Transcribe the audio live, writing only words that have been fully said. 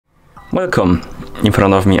Welcome! In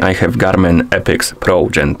front of me I have GARMIN Epix Pro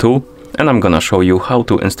Gen 2 and I'm gonna show you how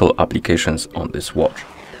to install applications on this watch.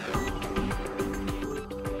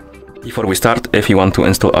 Before we start, if you want to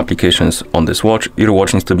install applications on this watch, your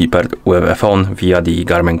watch needs to be paired with a phone via the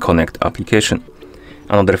Garmin Connect application.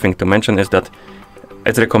 Another thing to mention is that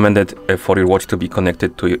it's recommended for your watch to be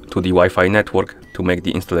connected to the Wi-Fi network to make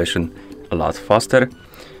the installation a lot faster.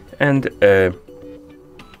 And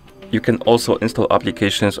you can also install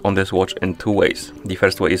applications on this watch in two ways. The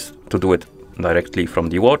first way is to do it directly from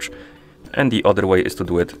the watch, and the other way is to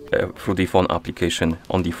do it through the phone application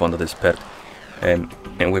on the phone that is paired and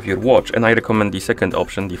with your watch. And I recommend the second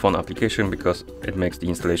option, the phone application, because it makes the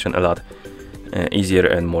installation a lot easier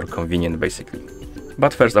and more convenient basically.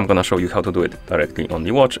 But first I'm gonna show you how to do it directly on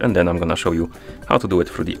the watch, and then I'm gonna show you how to do it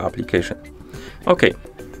through the application. Okay,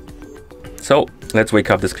 so let's wake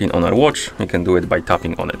up the screen on our watch. We can do it by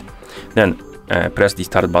tapping on it. Then press the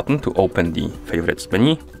start button to open the favorites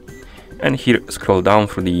menu, and here scroll down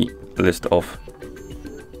through the list of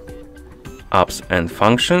apps and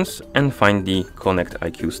functions and find the Connect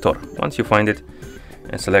IQ store. Once you find it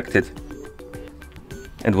and select it,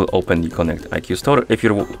 it will open the Connect IQ store. If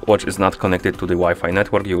your watch is not connected to the Wi-Fi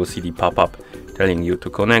network, you will see the pop-up telling you to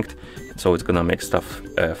connect, so it's gonna make stuff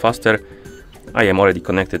faster. I am already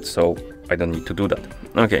connected, so I don't need to do that.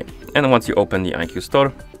 Okay, and once you open the IQ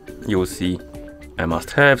store, you will see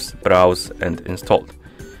must-haves, browse, and installed.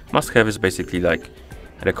 Must-have is basically like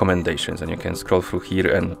recommendations, and you can scroll through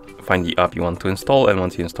here and find the app you want to install, and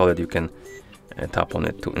once you install it, you can tap on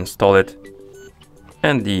it to install it.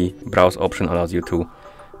 And the browse option allows you to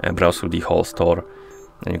browse through the whole store,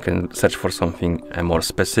 and you can search for something more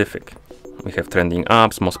specific. We have trending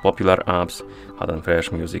apps, most popular apps, hot and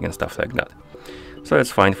fresh music, and stuff like that. So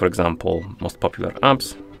let's find, for example, most popular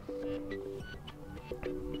apps.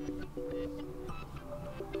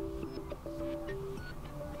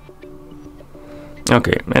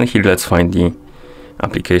 Okay, and here let's find the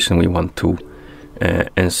application we want to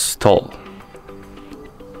install.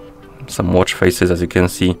 Some watch faces, as you can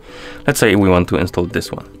see. Let's say we want to install this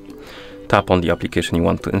one. Tap on the application you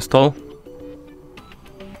want to install,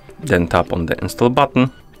 then tap on the install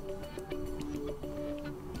button.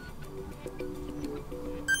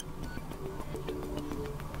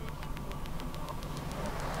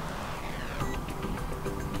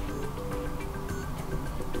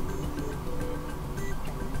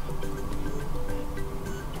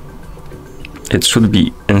 It should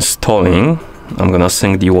be installing. I'm gonna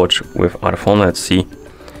sync the watch with our phone. Let's see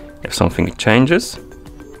if something changes.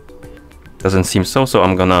 Doesn't seem so, so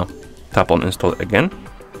I'm gonna tap on install again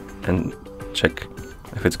and check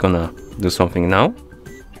if it's gonna do something now.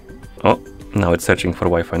 Oh, now it's searching for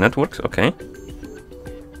Wi-Fi networks, okay.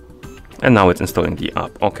 And now it's installing the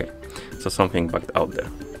app, okay. So something bugged out there.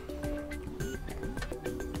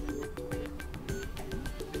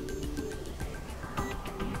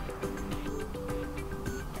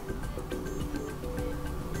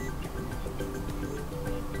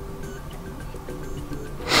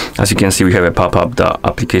 As you can see, we have a pop-up. The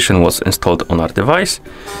application was installed on our device.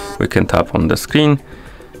 We can tap on the screen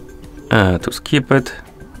to skip it,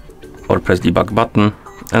 or press the back button,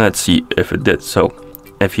 and let's see if it did. So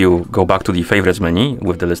if you go back to the favorites menu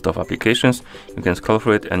with the list of applications, you can scroll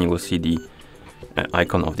through it and you will see the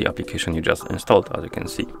icon of the application you just installed, as you can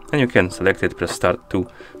see. And you can select it, press start to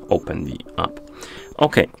open the app.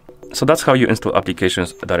 Okay, so that's how you install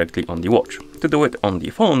applications directly on the watch. To do it on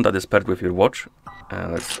the phone that is paired with your watch,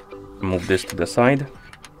 let's move this to the side.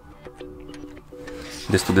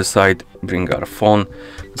 This to the side, bring our phone,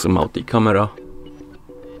 zoom out the camera.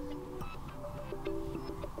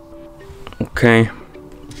 Okay.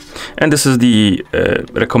 And this is the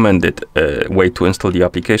recommended way to install the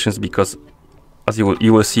applications, because as you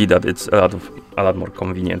will see that it's a lot more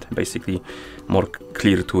convenient, basically more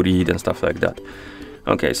clear to read and stuff like that.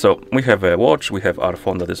 Okay, so we have a watch, we have our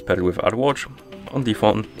phone that is paired with our watch. On the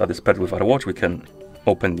phone that is paired with our watch, we can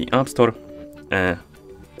open the App Store.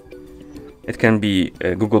 It can be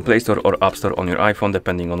Google Play Store or App Store on your iPhone,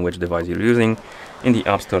 depending on which device you're using. In the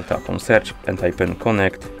App Store, tap on search and type in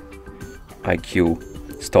Connect IQ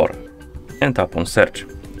Store and tap on search.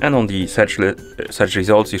 And on the search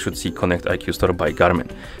results, you should see Connect IQ Store by Garmin.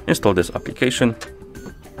 Install this application.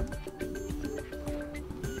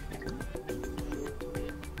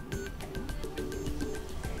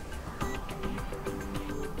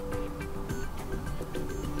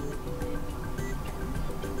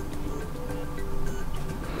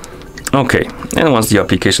 Okay, and once the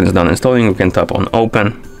application is done installing, we can tap on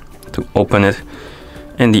open to open it.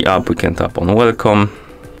 In the app, we can tap on welcome,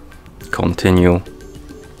 continue,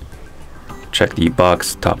 check the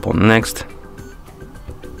bugs, tap on next.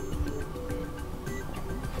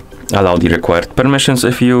 Allow the required permissions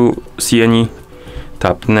if you see any.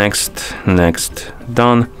 Tap next, next,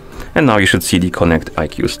 done. And now you should see the Connect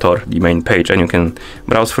IQ Store, the main page, and you can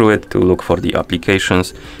browse through it to look for the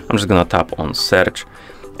applications. I'm just gonna tap on search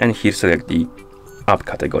and here select the app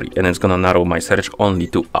category, and it's gonna narrow my search only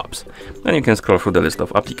to apps. Then you can scroll through the list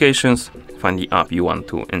of applications, find the app you want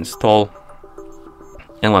to install,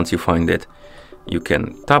 and once you find it, you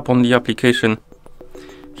can tap on the application.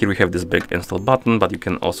 Here we have this big install button, but you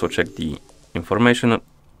can also check the information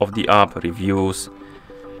of the app, reviews.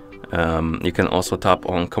 You can also tap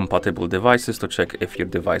on compatible devices to check if your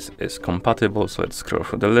device is compatible. So let's scroll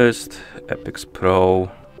through the list. Epix Pro.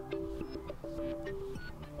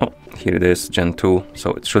 Oh, here it is, Gen 2.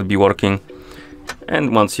 So it should be working.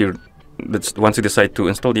 And once you decide to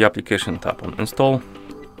install the application, tap on install.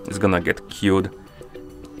 It's gonna get queued.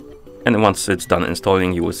 And once it's done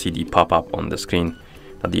installing, you will see the pop-up on the screen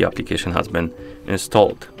that the application has been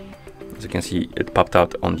installed. As you can see, it popped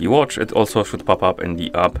out on the watch. It also should pop up in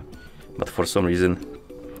the app, but for some reason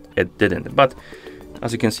it didn't. But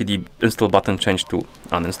as you can see, the install button changed to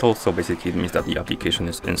uninstall, so basically it means that the application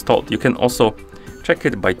is installed. You can also check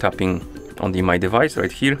it by tapping on the My Device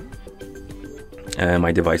right here,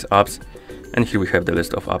 My Device apps, and here we have the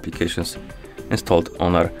list of applications installed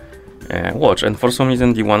on our watch. And for some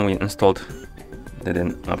reason the one we installed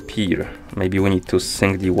didn't appear. Maybe we need to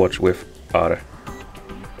sync the watch with our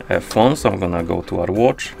phone, so I'm gonna go to our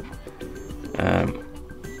watch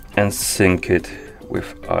and sync it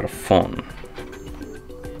with our phone.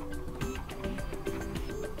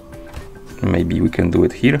 Maybe we can do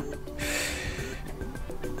it here.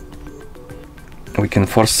 We can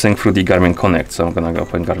force sync through the Garmin Connect, so I'm gonna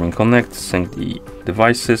open Garmin Connect, sync the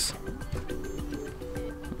devices.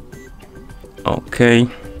 Okay,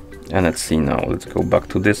 and let's see now. Let's go back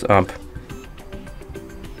to this app.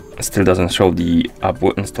 It still doesn't show the app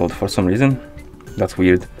installed for some reason. That's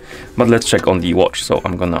weird. But let's check on the watch. So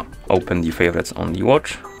I'm gonna open the favorites on the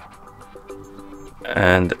watch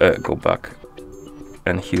and go back.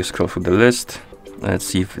 And here scroll through the list. And let's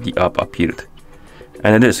see if the app appeared.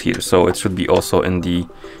 And it is here. So it should be also in the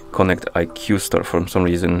Connect IQ Store. For some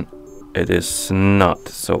reason it is not.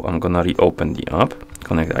 So I'm gonna reopen the app,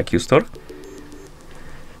 Connect IQ Store.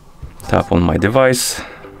 Tap on My Device.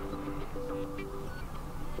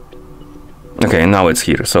 Okay, now it's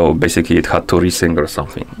here. So basically it had to resync or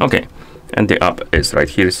something. Okay, and the app is right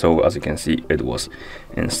here. So as you can see, it was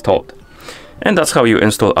installed. And that's how you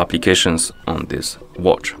install applications on this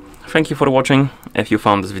watch. Thank you for watching. If you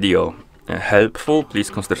found this video helpful, please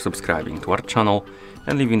consider subscribing to our channel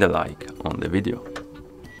and leaving a like on the video.